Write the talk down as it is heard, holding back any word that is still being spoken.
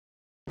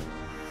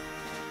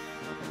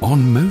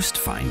On most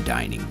fine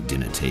dining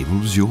dinner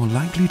tables, you're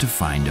likely to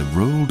find a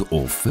rolled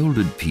or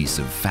folded piece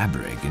of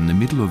fabric in the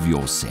middle of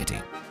your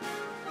setting.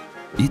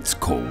 It's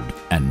called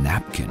a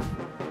napkin,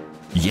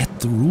 yet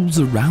the rules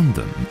around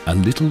them are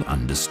little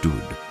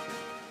understood.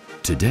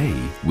 Today,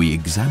 we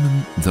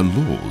examine the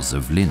laws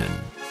of linen.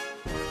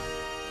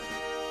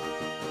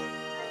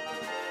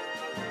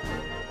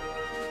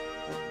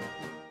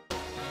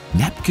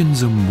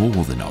 Napkins are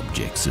more than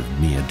objects of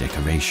mere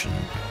decoration.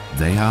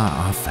 They are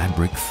our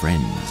fabric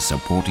friends,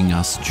 supporting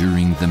us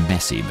during the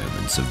messy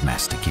moments of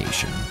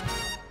mastication.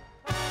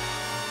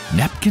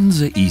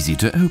 Napkins are easy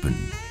to open.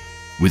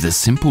 With a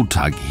simple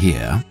tug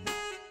here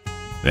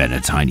and a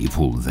tiny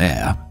pull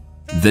there,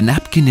 the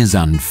napkin is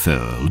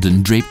unfurled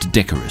and draped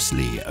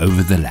decorously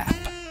over the lap.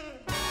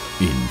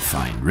 In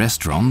fine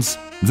restaurants,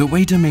 the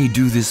waiter may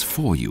do this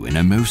for you in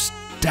a most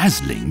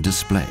dazzling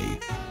display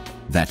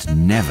that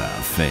never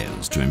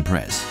fails to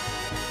impress.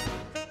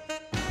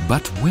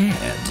 But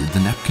where did the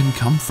napkin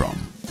come from?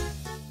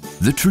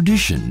 The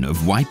tradition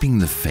of wiping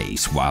the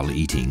face while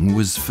eating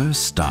was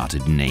first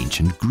started in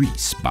ancient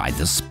Greece by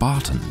the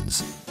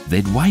Spartans.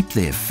 They'd wipe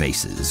their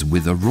faces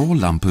with a raw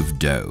lump of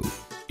dough.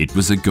 It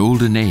was a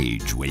golden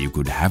age where you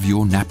could have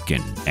your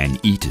napkin and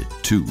eat it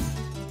too.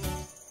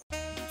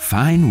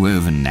 Fine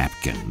woven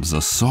napkins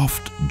are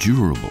soft,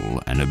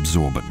 durable and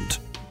absorbent.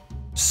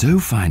 So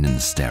fine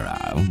and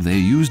sterile, they're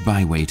used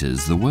by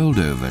waiters the world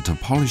over to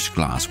polish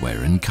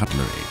glassware and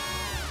cutlery.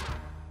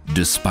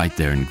 Despite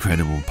their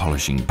incredible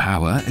polishing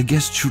power, a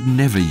guest should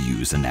never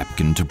use a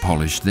napkin to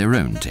polish their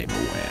own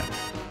tableware,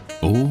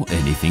 or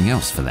anything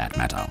else for that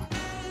matter.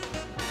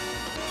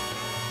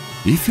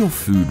 If your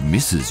food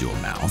misses your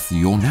mouth,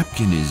 your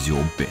napkin is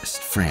your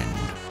best friend.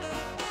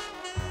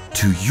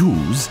 To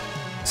use,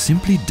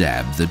 simply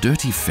dab the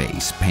dirty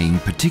face, paying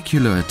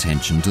particular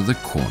attention to the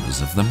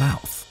corners of the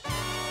mouth.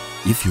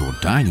 If your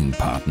dining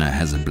partner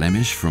has a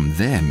blemish from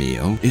their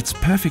meal, it's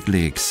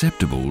perfectly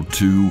acceptable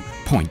to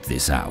point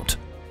this out.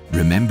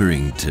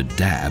 Remembering to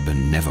dab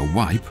and never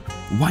wipe,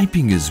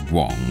 wiping is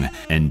wrong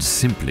and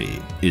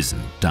simply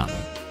isn't done.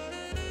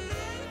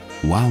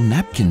 While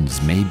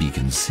napkins may be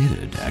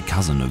considered a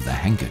cousin of the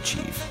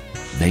handkerchief,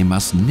 they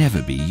must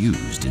never be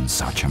used in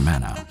such a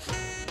manner.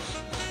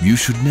 You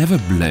should never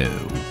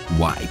blow,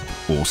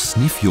 wipe, or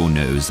sniff your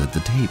nose at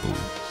the table.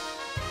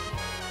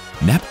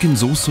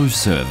 Napkins also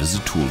serve as a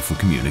tool for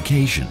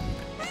communication.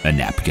 A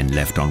napkin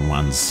left on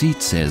one's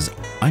seat says,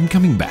 "I'm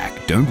coming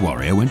back, don't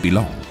worry, I won't be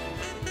long."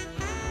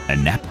 A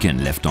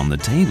napkin left on the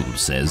table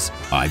says,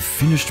 "I've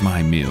finished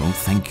my meal,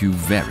 thank you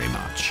very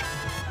much."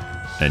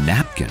 A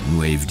napkin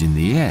waved in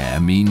the air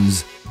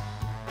means,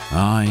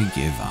 "I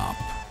give up."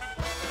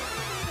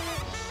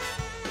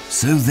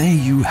 So there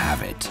you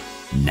have it,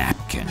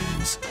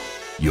 napkins.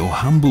 Your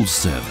humble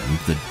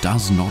servant that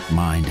does not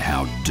mind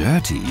how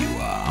dirty you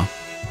are,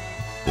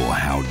 or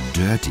how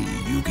dirty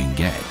you can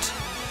get.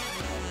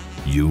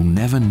 You'll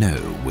never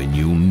know when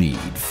you'll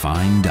need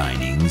fine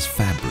dining's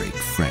fabric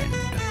friend.